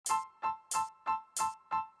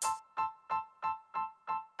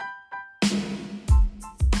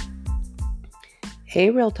Hey,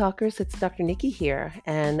 Real Talkers, it's Dr. Nikki here,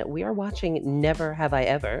 and we are watching Never Have I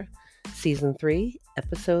Ever, Season 3,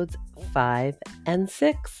 Episodes 5 and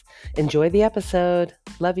 6. Enjoy the episode.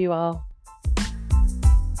 Love you all.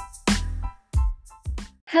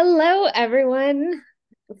 Hello, everyone.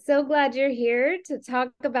 So glad you're here to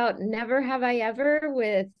talk about Never Have I Ever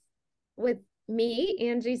with me,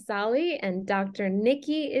 Angie Solly, and Dr.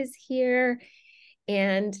 Nikki is here.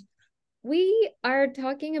 And we are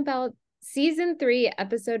talking about season 3,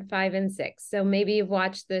 episode 5 and 6. So maybe you've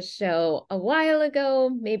watched this show a while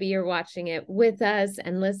ago. Maybe you're watching it with us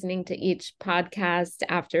and listening to each podcast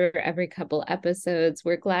after every couple episodes.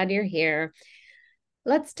 We're glad you're here.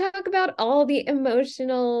 Let's talk about all the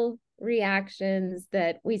emotional reactions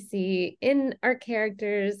that we see in our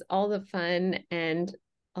characters, all the fun and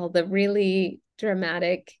all the really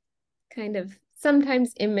dramatic, kind of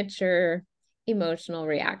sometimes immature emotional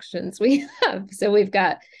reactions we have. So we've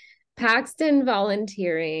got Paxton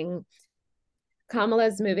volunteering,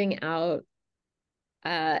 Kamala's moving out,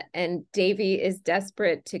 and Davy is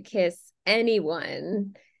desperate to kiss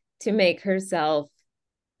anyone to make herself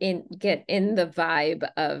get in the vibe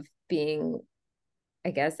of being,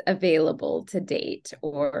 I guess, available to date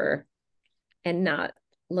or and not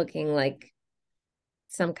looking like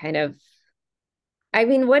some kind of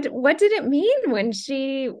what did it mean when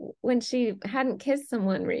she hadn't kissed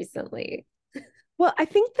someone recently? Well, I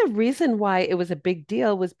think the reason why it was a big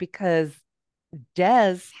deal was because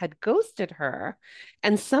Des had ghosted her,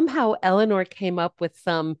 and somehow Eleanor came up with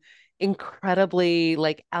some incredibly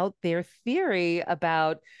out there theory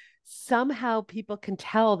about somehow people can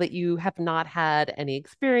tell that you have not had any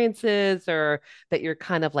experiences or that you're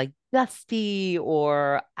kind of like dusty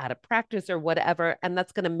or out of practice or whatever, and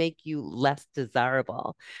that's going to make you less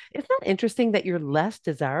desirable. Isn't that interesting that you're less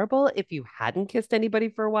desirable if you hadn't kissed anybody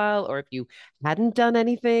for a while or if you hadn't done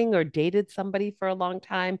anything or dated somebody for a long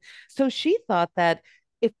time? So she thought that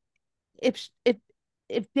if if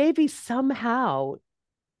if Davy somehow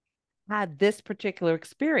had this particular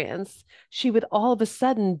experience, she would all of a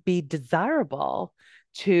sudden be desirable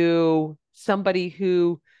to somebody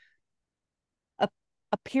who a-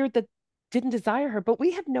 appeared that didn't desire her. But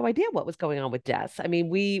we have no idea what was going on with Des. I mean,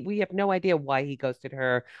 we have no idea why he ghosted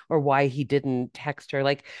her or why he didn't text her.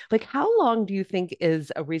 Like how long do you think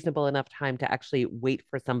is a reasonable enough time to actually wait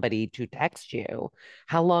for somebody to text you?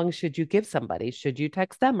 How long should you give somebody? Should you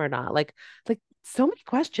text them or not? Like so many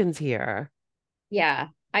questions here. Yeah.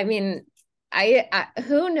 I mean, I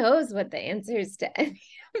who knows what the answers to any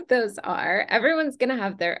of those are. Everyone's going to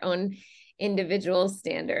have their own individual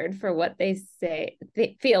standard for what they say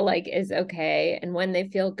they feel like is okay. And when they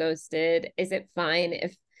feel ghosted, is it fine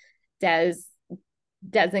if Des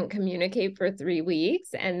doesn't communicate for 3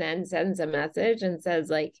 weeks and then sends a message and says,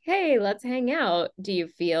 like, hey, let's hang out? Do you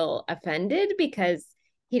feel offended because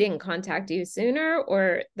he didn't contact you sooner,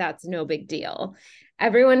 or that's no big deal?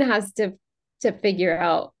 Everyone has to figure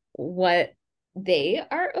out what they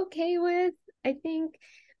are okay with, I think.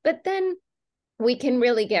 But then we can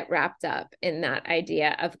really get wrapped up in that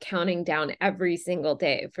idea of counting down every single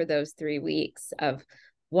day for those 3 weeks of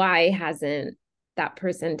why hasn't that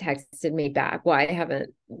person texted me back? Why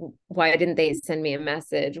didn't they send me a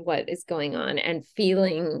message? What is going on? And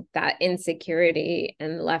feeling that insecurity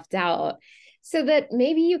and left out, so that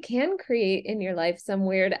maybe you can create in your life some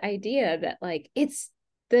weird idea that, like, it's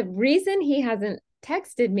the reason he hasn't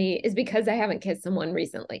texted me is because I haven't kissed someone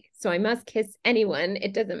recently. So I must kiss anyone.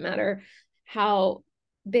 It doesn't matter how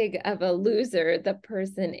big of a loser the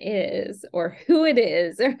person is or who it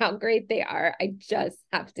is or how great they are. I just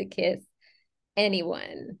have to kiss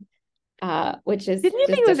anyone, which is Didn't you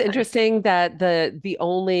think just it a was fun. interesting that the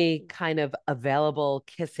only kind of available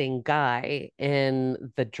kissing guy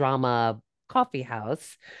in the drama coffee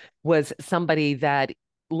house was somebody that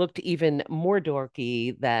looked even more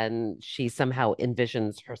dorky than she somehow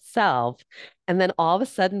envisions herself. And then all of a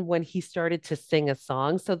sudden, when he started to sing a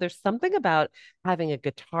song, so there's something about having a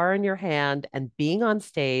guitar in your hand and being on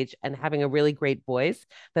stage and having a really great voice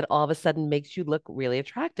that all of a sudden makes you look really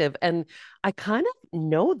attractive. And I kind of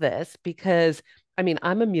know this because I mean,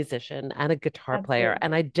 I'm a musician and a guitar player,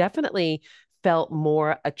 and I Absolutely. definitely felt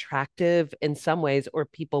more attractive in some ways, or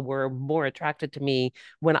people were more attracted to me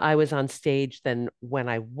when I was on stage than when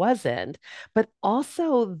I wasn't. But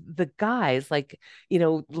also the guys, like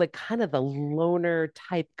kind of the loner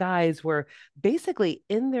type guys were basically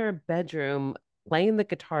in their bedroom playing the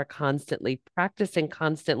guitar constantly, practicing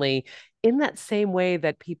constantly in that same way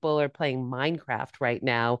that people are playing Minecraft right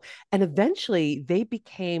now. And eventually they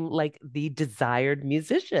became like the desired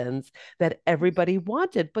musicians that everybody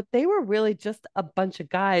wanted. But they were really just a bunch of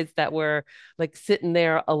guys that were like sitting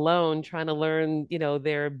there alone trying to learn,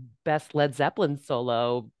 their best Led Zeppelin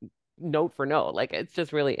solo note for note. Like it's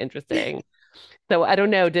just really interesting. So I don't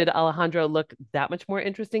know, did Alejandro look that much more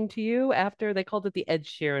interesting to you after they called it the Ed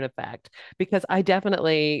Sheeran effect? Because I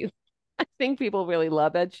think people really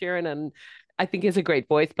love Ed Sheeran and I think he has a great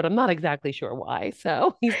voice, but I'm not exactly sure why.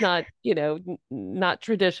 So he's not, not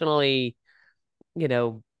traditionally, you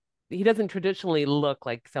know, he doesn't traditionally look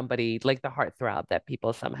like somebody like the heartthrob that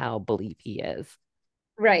people somehow believe he is.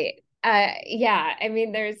 Right. Yeah. I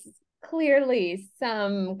mean, there's clearly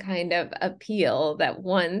some kind of appeal that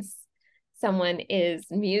once someone is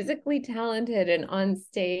musically talented and on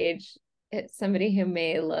stage, it's somebody who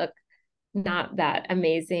may look not that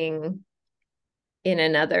amazing in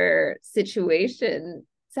another situation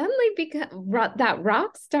suddenly become that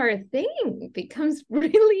rock star thing becomes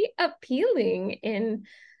really appealing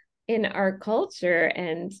in our culture.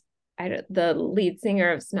 And the lead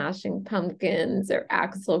singer of Smashing Pumpkins or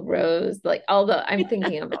Axl Rose, like although I'm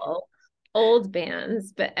thinking of all old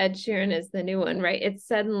bands, but Ed Sheeran is the new one, right? It's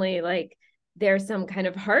suddenly like there's some kind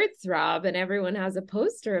of heartthrob and everyone has a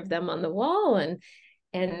poster of them on the wall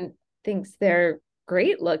and thinks they're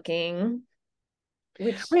great looking,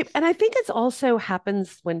 which Right. And I think it's also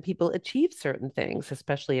happens when people achieve certain things,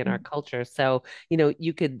 especially in our culture. So,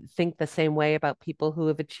 you could think the same way about people who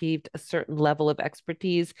have achieved a certain level of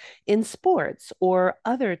expertise in sports or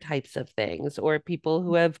other types of things, or people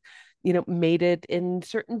who have, made it in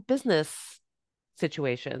certain business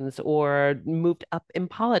situations or moved up in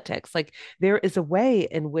politics. Like there is a way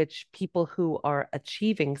in which people who are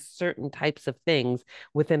achieving certain types of things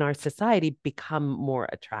within our society become more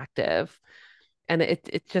attractive. And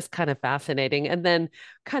it's just kind of fascinating. And then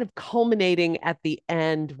kind of culminating at the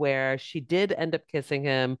end where she did end up kissing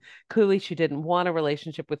him. Clearly, she didn't want a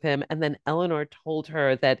relationship with him. And then Eleanor told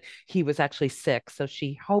her that he was actually sick. So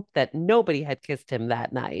she hoped that nobody had kissed him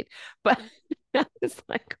that night. But I was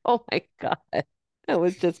like, oh my God, that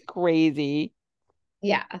was just crazy.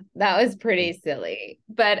 yeah, that was pretty silly.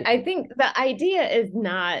 But I think the idea is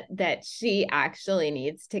not that she actually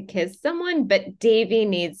needs to kiss someone, but Davy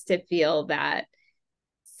needs to feel that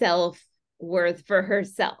self worth for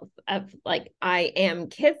herself of like, I am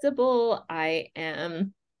kissable, I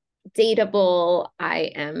am dateable,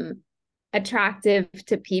 I am attractive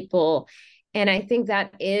to people. And I think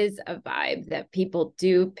that is a vibe that people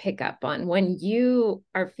do pick up on when you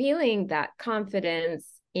are feeling that confidence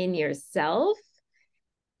in yourself,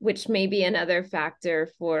 which may be another factor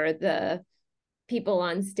for the people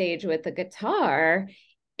on stage with the guitar.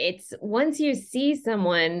 It's once you see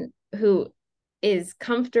someone who is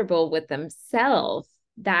comfortable with themselves,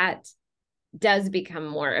 that does become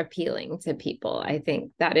more appealing to people. I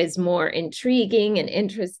think that is more intriguing and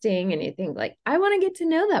interesting. And you think, like, I want to get to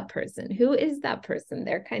know that person. Who is that person?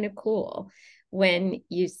 They're kind of cool when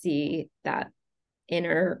you see that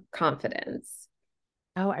inner confidence.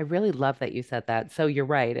 Oh, I really love that you said that. So you're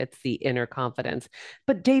right. It's the inner confidence.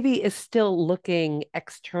 But Davy is still looking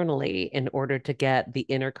externally in order to get the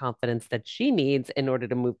inner confidence that she needs in order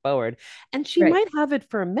to move forward. And she Right. might have it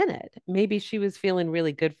for a minute. Maybe she was feeling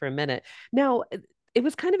really good for a minute. Now, it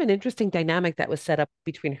was kind of an interesting dynamic that was set up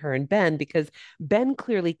between her and Ben because Ben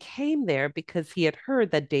clearly came there because he had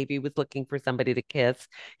heard that Davy was looking for somebody to kiss.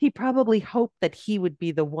 He probably hoped that he would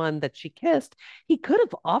be the one that she kissed. He could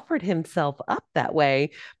have offered himself up that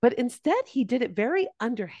way, but instead he did it very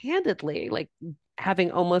underhandedly, like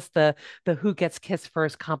having almost the who gets kissed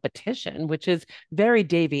first competition, which is very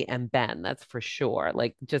Davy and Ben, that's for sure.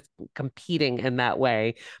 Like just competing in that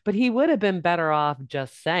way. But he would have been better off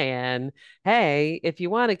just saying, "Hey, if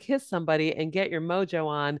you want to kiss somebody and get your mojo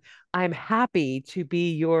on, I'm happy to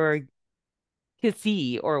be your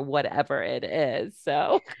kissee or whatever it is."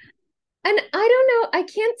 So And I don't know, I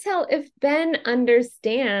can't tell if Ben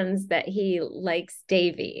understands that he likes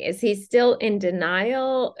Davy. Is he still in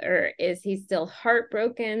denial or is he still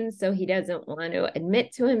heartbroken? So he doesn't want to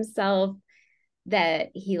admit to himself that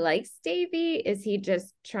he likes Davy? Is he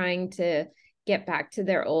just trying to get back to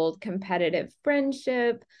their old competitive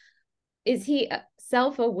friendship? Is he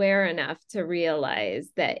self aware enough to realize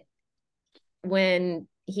that when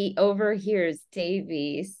he overhears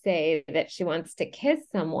Davy say that she wants to kiss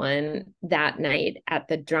someone that night at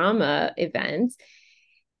the drama event,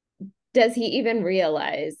 does he even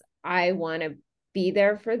realize I want to be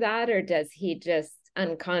there for that? Or does he just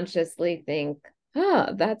unconsciously think, Oh,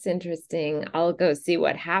 that's interesting. I'll go see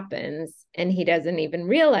what happens. And he doesn't even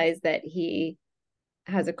realize that he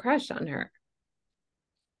has a crush on her.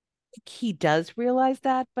 He does realize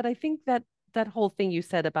that, but I think that that whole thing you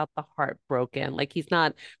said about the heart broken, like he's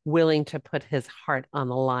not willing to put his heart on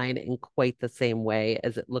the line in quite the same way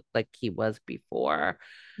as it looked like he was before.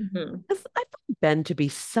 Mhm. 'Cause I found Ben to be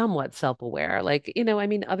somewhat self-aware. Like, I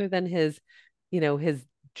mean, other than his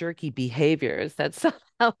jerky behaviors that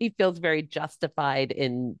somehow he feels very justified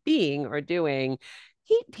in being or doing.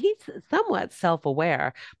 He's somewhat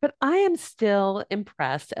self-aware, but I am still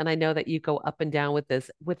impressed, and I know that you go up and down with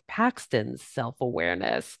this with Paxton's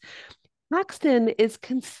self-awareness. Paxton is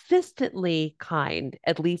consistently kind,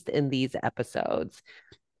 at least in these episodes.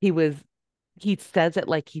 He was he says it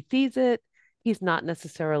like he sees it. He's not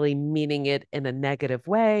necessarily meaning it in a negative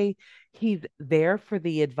way. He's there for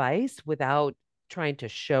the advice without trying to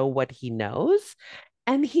show what he knows.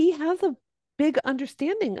 And he has a big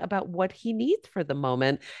understanding about what he needs for the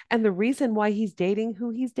moment. And the reason why he's dating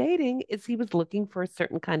who he's dating is he was looking for a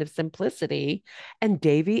certain kind of simplicity. And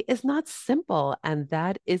Davy is not simple. And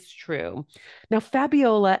that is true. Now,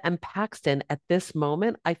 Fabiola and Paxton at this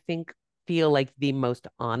moment, I think, feel like the most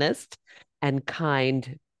honest and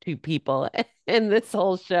kind to people in this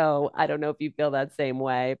whole show. I don't know if you feel that same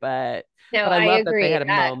way, No, but I I love that they agree. had a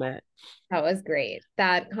moment. That was great.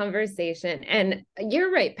 That conversation. And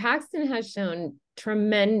you're right. Paxton has shown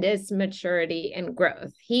tremendous maturity and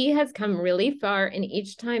growth. He has come really far, and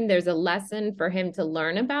each time there's a lesson for him to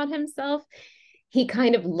learn about himself, he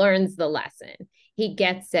kind of learns the lesson. He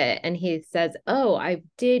gets it and he says, "Oh, I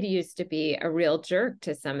did used to be a real jerk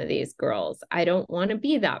to some of these girls. I don't want to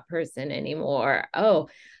be that person anymore. Oh,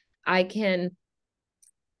 I can,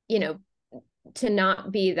 you know, to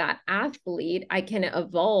not be that athlete, I can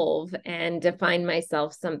evolve and define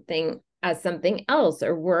myself something as something else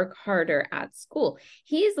or work harder at school."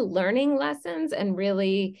 He's learning lessons and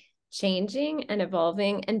really changing and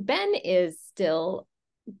evolving. And Ben is still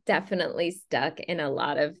definitely stuck in a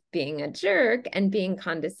lot of being a jerk and being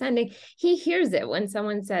condescending. He hears it when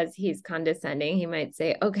someone says he's condescending. He might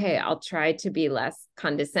say, "Okay, I'll try to be less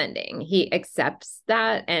condescending." He accepts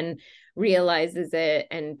that and realizes it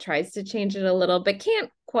and tries to change it a little, but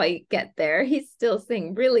can't quite get there. He's still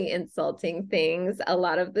saying really insulting things a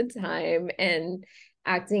lot of the time and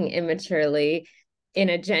acting immaturely in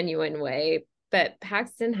a genuine way. But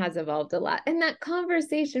Paxton has evolved a lot. And that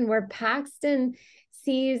conversation where Paxton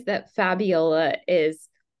sees that Fabiola is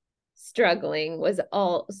struggling was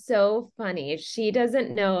all so funny. She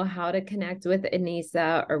doesn't know how to connect with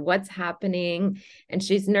Anissa or what's happening, and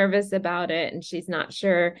she's nervous about it, and she's not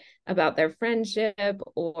sure about their friendship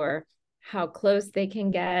or how close they can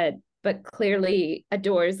get, but clearly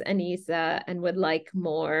adores Anissa and would like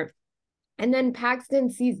more. And then Paxton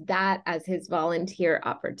sees that as his volunteer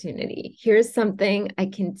opportunity. Here's something I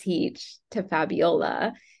can teach to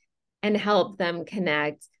Fabiola and help them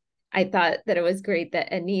connect. I thought that it was great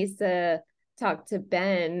that Anissa talked to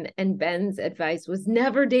Ben, and Ben's advice was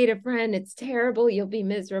never date a friend. It's terrible. You'll be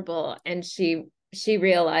miserable. And she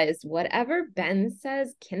realized whatever Ben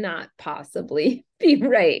says cannot possibly be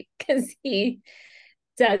right because he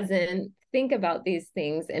doesn't think about these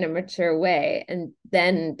things in a mature way, and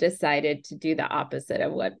then decided to do the opposite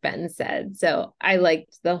of what Ben said. So I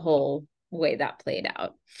liked the whole way that played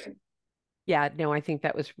out. Yeah, no, I think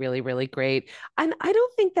that was really, really great. And I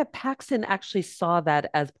don't think that Paxton actually saw that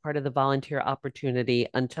as part of the volunteer opportunity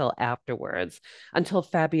until afterwards, until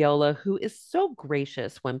Fabiola, who is so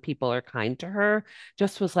gracious when people are kind to her,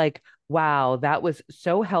 just was like, wow, that was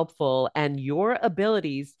so helpful. And your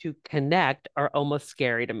abilities to connect are almost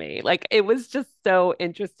scary to me. Like it was just so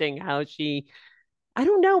interesting how she I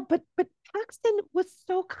don't know, but Paxton was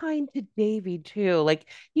so kind to Davy too. Like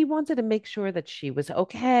he wanted to make sure that she was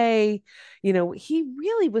okay. He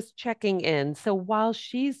really was checking in. So while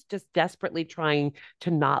she's just desperately trying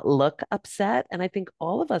to not look upset, and I think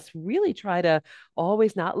all of us really try to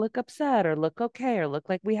always not look upset or look okay or look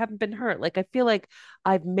like we haven't been hurt. Like I feel like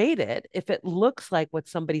I've made it if it looks like what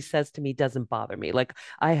somebody says to me doesn't bother me. Like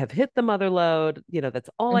I have hit the mother load, that's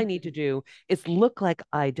all I need to do is look like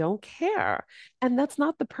I don't care. And that's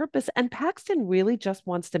not the purpose. And Paxton really just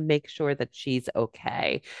wants to make sure that she's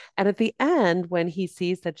okay. And at the end, when he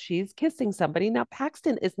sees that she's kissing somebody, now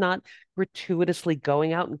Paxton is not gratuitously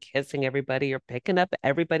going out and kissing everybody or picking up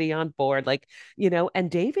everybody on board.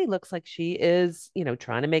 And Davy looks like she is,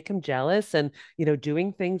 trying to make him jealous and,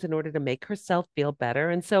 doing things in order to make herself feel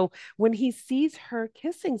better. And so when he sees her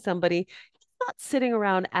kissing somebody, not sitting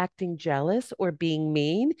around acting jealous or being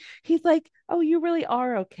mean. He's like, "Oh, you really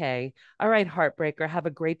are okay. All right, heartbreaker, have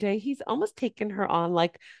a great day." He's almost taken her on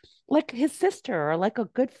like his sister or like a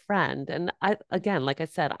good friend. And I again, like I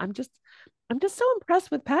said, I'm just so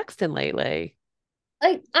impressed with Paxton lately.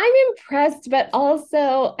 Like, I'm impressed, but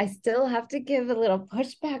also I still have to give a little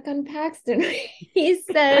pushback on Paxton. He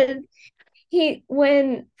says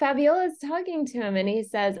when Fabiola is talking to him and he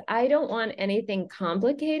says, I don't want anything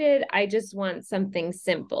complicated. I just want something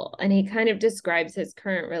simple. And he kind of describes his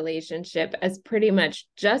current relationship as pretty much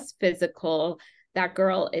just physical. That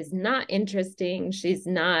girl is not interesting. She's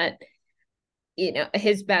not,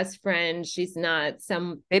 his best friend. She's not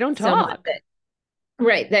They don't someone talk. that,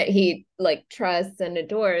 right, that he like trusts and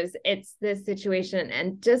adores. It's this situation.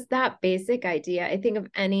 And just that basic idea, I think of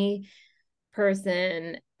any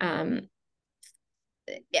person,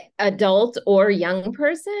 adult or young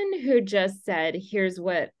person who just said, here's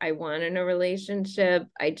what I want in a relationship.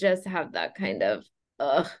 I just have that kind of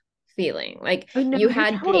feeling. Like, I know you you're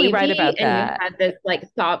had totally right Davy about and you that. had this like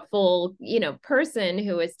thoughtful, person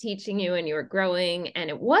who was teaching you and you were growing, and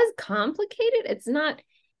it was complicated. It's not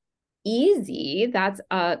easy. That's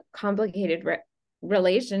a complicated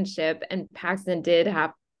relationship. And Paxton did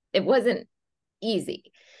have, it wasn't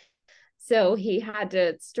easy. So he had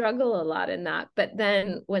to struggle a lot in that. But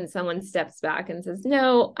then when someone steps back and says,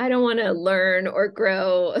 no, I don't want to learn or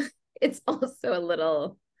grow, it's also a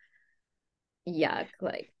little yuck.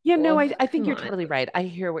 Like, Yeah, no, well, I think come you're on. totally right. I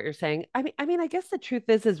hear what you're saying. I mean, I guess the truth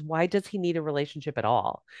is why does he need a relationship at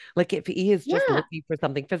all? Like if he is just Yeah. looking for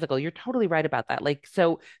something physical, you're totally right about that. Like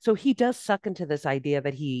so he does suck into this idea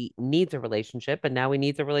that he needs a relationship and now he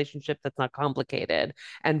needs a relationship that's not complicated.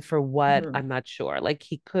 And for what, Mhm. I'm not sure. Like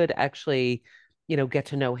he could actually get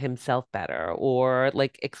to know himself better or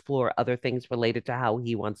like explore other things related to how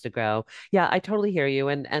he wants to grow. Yeah, I totally hear you.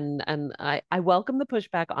 And I welcome the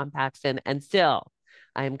pushback on Paxton and still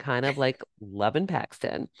I'm kind of like loving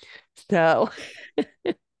Paxton. So,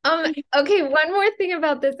 Okay, one more thing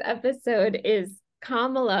about this episode is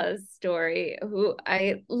Kamala's story, who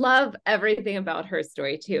I love everything about her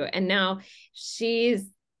story too. And now she's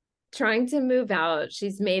trying to move out.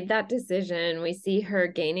 She's made that decision. We see her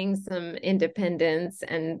gaining some independence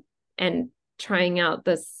and trying out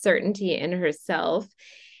the certainty in herself.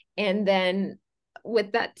 And then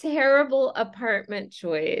with that terrible apartment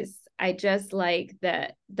choice, I just like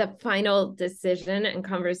that the final decision and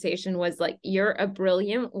conversation was like, you're a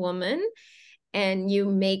brilliant woman and you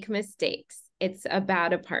make mistakes. It's a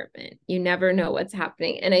bad apartment. You never know what's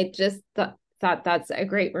happening. And I just thought that's a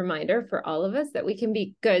great reminder for all of us that we can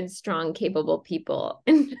be good, strong, capable people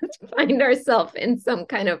and just find ourselves in some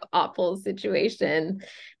kind of awful situation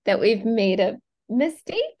that we've made a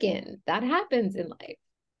mistake in. That happens in life.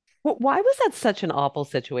 why was that such an awful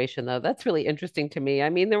situation, though? That's really interesting to me.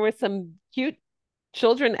 I mean, there were some cute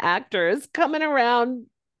children actors coming around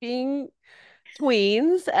being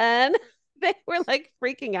tweens and they were like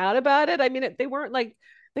freaking out about it. I mean, they weren't like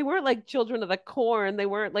children of the corn. They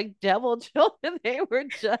weren't like devil children. They were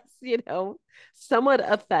just, somewhat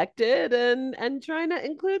affected and trying to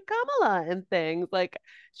include Kamala and things. Like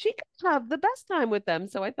she could have the best time with them.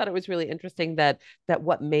 So I thought it was really interesting that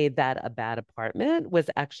what made that a bad apartment was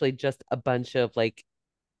actually just a bunch of like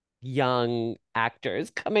young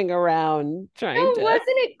actors coming around trying No, to. wasn't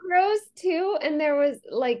it gross too? And there was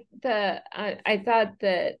like I thought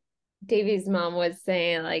that Davey's mom was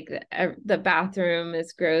saying like the bathroom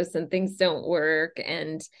is gross and things don't work.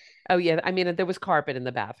 And Oh yeah, I mean there was carpet in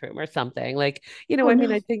the bathroom or something. Like, oh I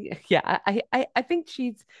mean, I no. think yeah, I think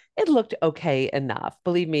it looked okay enough.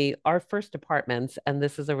 Believe me, our first apartments, and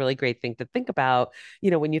this is a really great thing to think about,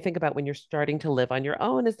 when you think about when you're starting to live on your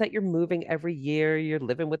own, is that you're moving every year, you're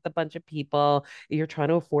living with a bunch of people, you're trying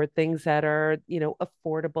to afford things that are,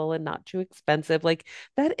 affordable and not too expensive. Like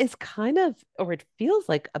that is kind of, or it feels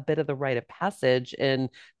like a bit of the rite of passage in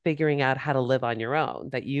figuring out how to live on your own,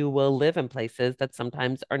 that you will live in places that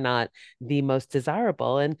sometimes are not the most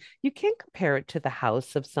desirable. And you can't compare it to the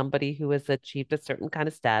house of somebody who has achieved a certain kind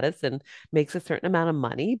of status and makes a certain amount of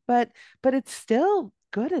money, but it's still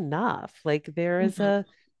good enough. Like there is Mhm. a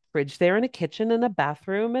fridge there and a kitchen and a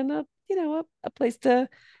bathroom and a place to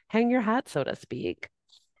hang your hat, so to speak.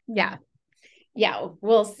 Yeah. Yeah,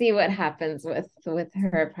 we'll see what happens with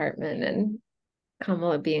her apartment and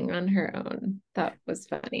Kamala being on her own. That was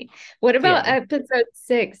funny. What about Yeah. episode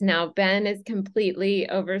 6? Now Ben is completely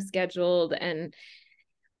overscheduled and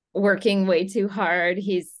working way too hard.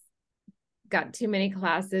 He's got too many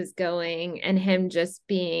classes going, and him just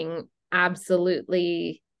being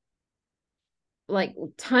absolutely like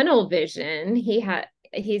tunnel vision.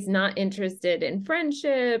 he's not interested in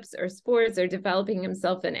friendships or sports or developing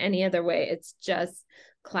himself in any other way. It's just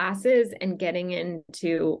classes and getting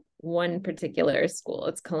into one particular school.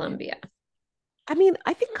 It's Columbia. I mean,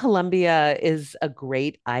 I think Columbia is a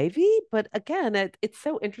great Ivy, but again, it's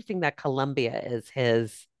so interesting that Columbia is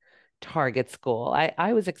his target school.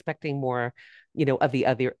 I was expecting more, of the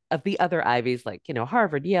other Ivies, like,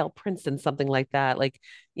 Harvard, Yale, Princeton, something like that. Like,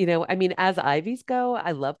 I mean, as Ivies go,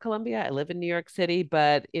 I love Columbia. I live in New York City,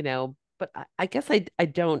 but I guess I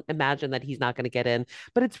don't imagine that he's not going to get in.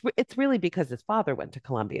 But it's really because his father went to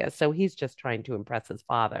Columbia, so he's just trying to impress his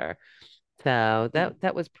father. So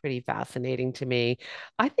that was pretty fascinating to me.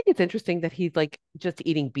 I think it's interesting that he's like just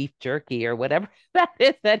eating beef jerky or whatever that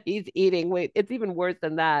is that he's eating. Wait, it's even worse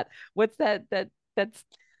than that. What's that's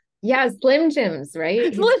Yeah, Slim Jims, right?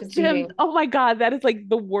 He's Slim just Jims. eating. Oh my God, that is like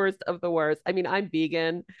the worst of the worst. I mean, I'm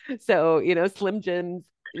vegan, so Slim Jims,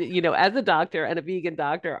 as a doctor and a vegan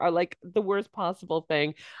doctor are like the worst possible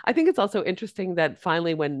thing. I think it's also interesting that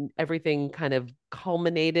finally, when everything kind of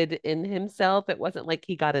culminated in himself, it wasn't like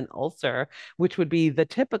he got an ulcer, which would be the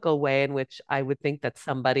typical way in which I would think that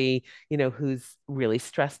somebody, who's really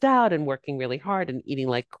stressed out and working really hard and eating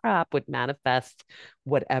like crap would manifest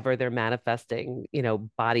whatever they're manifesting,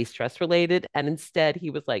 body stress related. And instead, he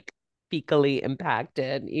was like fecally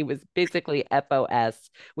impacted. He was basically FOS,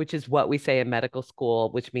 which is what we say in medical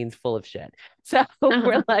school, which means full of shit. So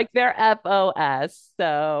we're Uh-huh. like, they're FOS.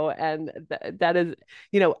 So, and that is,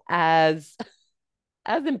 as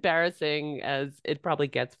embarrassing as it probably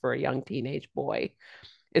gets for a young teenage boy,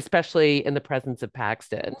 especially in the presence of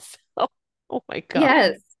Paxton. So, oh my God.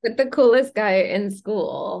 Yes, but the coolest guy in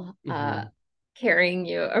school, Mhm. carrying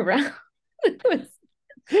you around.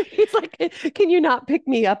 He's like, can you not pick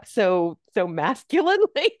me up so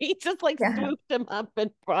masculinely? He just like Yeah. swooped him up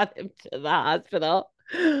and brought him to the hospital.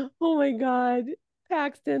 Oh my God.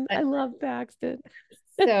 Paxton. I love Paxton.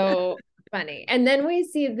 So funny. And then we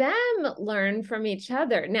see them learn from each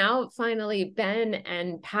other. Now, finally, Ben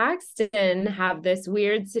and Paxton have this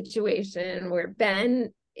weird situation where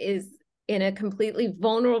Ben is in a completely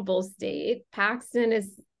vulnerable state. Paxton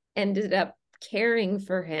is ended up caring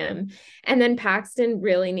for him. And then Paxton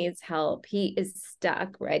really needs help. He is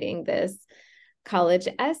stuck writing this college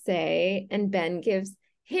essay, and Ben gives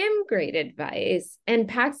him great advice. And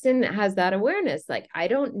Paxton has that awareness like, I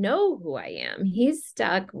don't know who I am. He's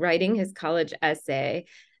stuck writing his college essay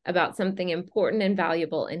about something important and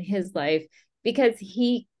valuable in his life because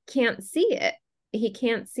he can't see it. He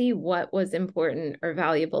can't see what was important or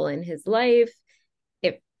valuable in his life.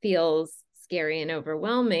 It feels scary and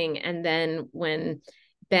overwhelming. And then when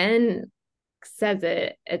Ben says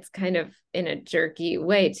it, it's kind of in a jerky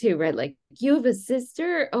way too, right? Like, you have a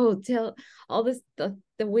sister? Oh, tell all this, the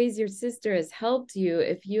ways your sister has helped you.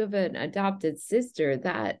 If you have an adopted sister,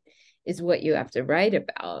 that is what you have to write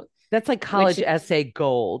about, That's like which college essay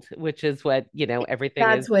gold, which is what, everything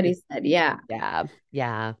that's what he said. Yeah. yeah,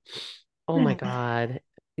 yeah. Oh my God.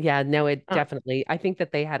 Yeah, no, it Oh, definitely. I think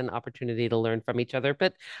that they had an opportunity to learn from each other.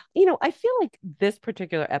 But, I feel like this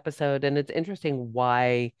particular episode, and it's interesting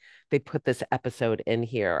why they put this episode in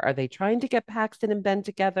here. Are they trying to get Paxton and Ben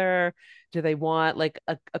together? Do they want like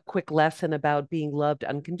a quick lesson about being loved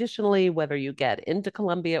unconditionally, whether you get into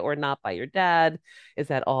Columbia or not by your dad? Is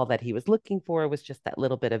that all that he was looking for? Was just that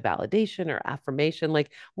little bit of validation or affirmation?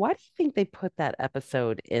 Like, why do you think they put that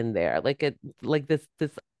episode in there? Like this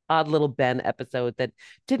odd little Ben episode that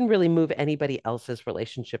didn't really move anybody else's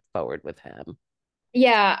relationship forward with him.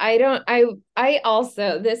 yeah, I don't I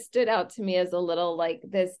also, this stood out to me as a little like,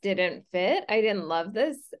 this didn't fit. I didn't love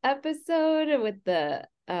this episode with the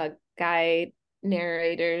guy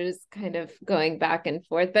narrators kind of going back and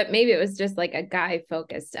forth, but maybe it was just like a guy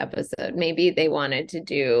focused episode. Maybe they wanted to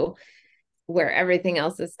do where everything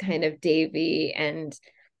else is kind of Davy and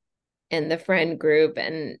the friend group,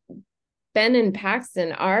 and Ben and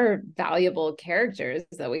Paxton are valuable characters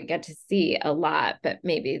that we get to see a lot, but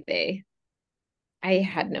maybe I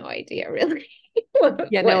had no idea really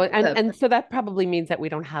Yeah, no, what and the and so that probably means that we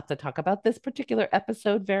don't have to talk about this particular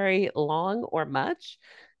episode very long or much.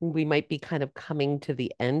 We might be kind of coming to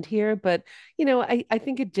the end here, but I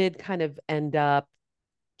think it did kind of end up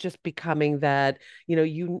just becoming that,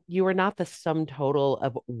 you are not the sum total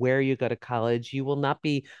of where you go to college. You will not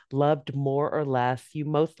be loved more or less. You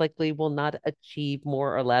most likely will not achieve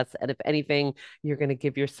more or less. And if anything, you're going to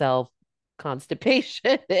give yourself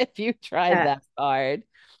constipation if you try yeah. that hard.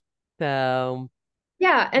 So,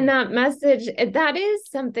 Yeah, and that message, that is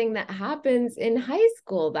something that happens in high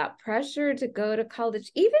school, that pressure to go to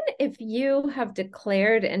college, even if you have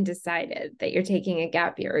declared and decided that you're taking a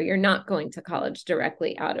gap year or you're not going to college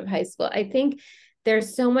directly out of high school. I think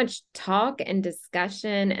there's so much talk and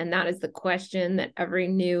discussion, and that is the question that every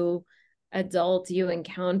new adult you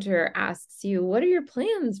encounter asks you, what are your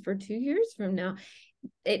plans for 2 years from now?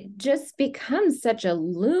 It just becomes such a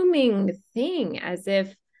looming thing, as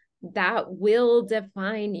if that will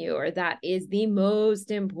define you, or that is the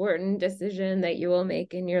most important decision that you will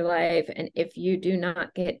make in your life. And if you do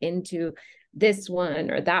not get into this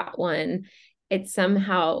one or that one, it's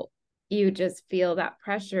somehow, you just feel that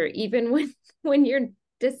pressure, even when you're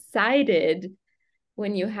decided,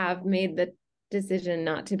 when you have made the decision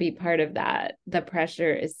not to be part of that, the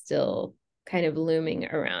pressure is still kind of looming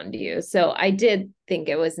around you. So I did think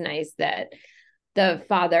it was nice that the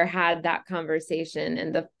father had that conversation,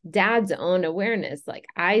 and the dad's own awareness, like,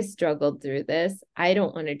 I struggled through this. I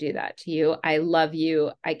don't want to do that to you. I love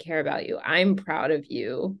you. I care about you. I'm proud of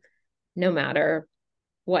you, no matter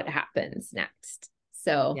what happens next.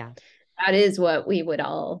 So Yeah. that is what we would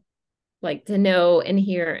all like to know and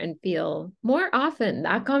hear and feel more often.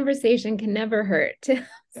 That conversation can never hurt, to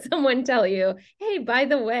someone tell you, hey, by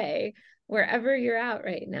the way, wherever you're at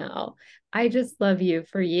right now, I just love you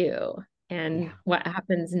for you. And Yeah. what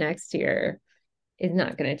happens next year is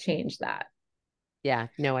not going to change that. Yeah,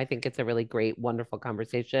 no, I think it's a really great, wonderful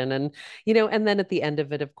conversation. And, and then at the end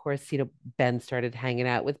of it, of course, Ben started hanging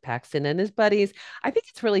out with Paxton and his buddies. I think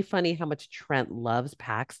it's really funny how much Trent loves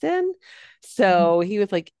Paxton. So he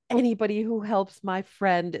was like, anybody who helps my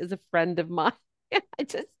friend is a friend of mine.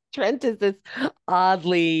 Trent is this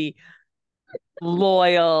oddly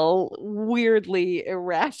loyal, weirdly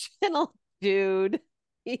irrational dude.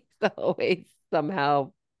 He's always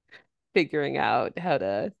somehow figuring out how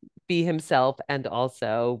to be himself and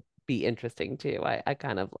also be interesting too. I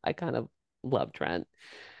kind of love Trent.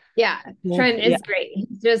 Yeah, Yeah. Trent Yeah. is great.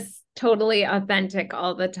 He's just totally authentic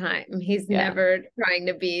all the time. He's Yeah. never trying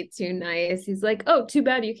to be too nice. He's like, oh, too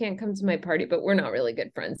bad you can't come to my party, but we're not really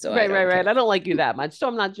good friends, so I Right, right, don't right. care. I don't like you that much, so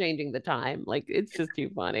I'm not changing the time. Like it's just too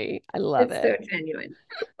funny. I love It's it. so genuine.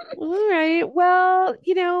 All right. Well,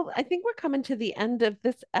 I think we're coming to the end of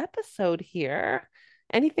this episode here.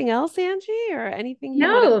 Anything else, Angie, or anything you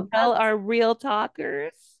want to No, tell our real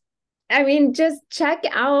talkers? I mean, just check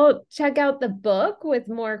out the book with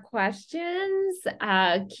more questions.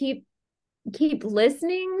 Keep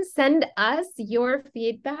listening. Send us your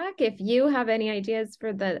feedback if you have any ideas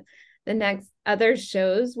for the next other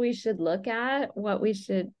shows we should look at. What we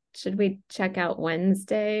should we check out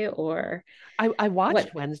Wednesday, or I what?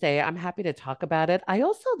 watched Wednesday. I'm happy to talk about it. I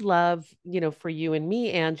also love, for you and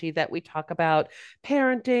me, Angie, that we talk about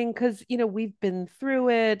parenting because, we've been through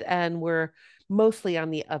it and we're mostly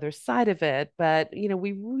on the other side of it. But,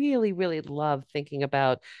 we really, really love thinking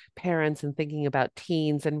about parents and thinking about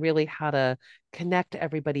teens and really how to connect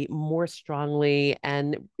everybody more strongly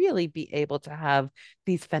and really be able to have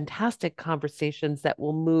these fantastic conversations that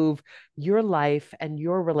will move your life and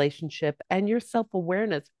your relationship and your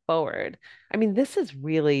self-awareness forward. I mean, this is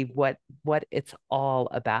really what it's all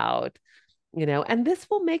about, and this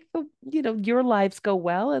will make your lives go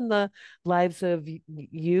well and the lives of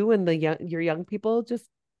you and your young people just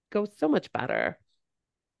go so much better.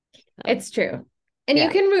 So, It's true. And you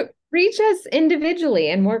yeah. can reach us individually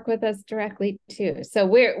and work with us directly too. So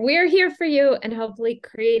we're here for you, and hopefully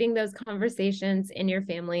creating those conversations in your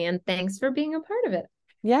family. And thanks for being a part of it.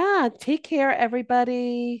 Yeah, take care,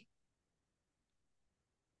 everybody.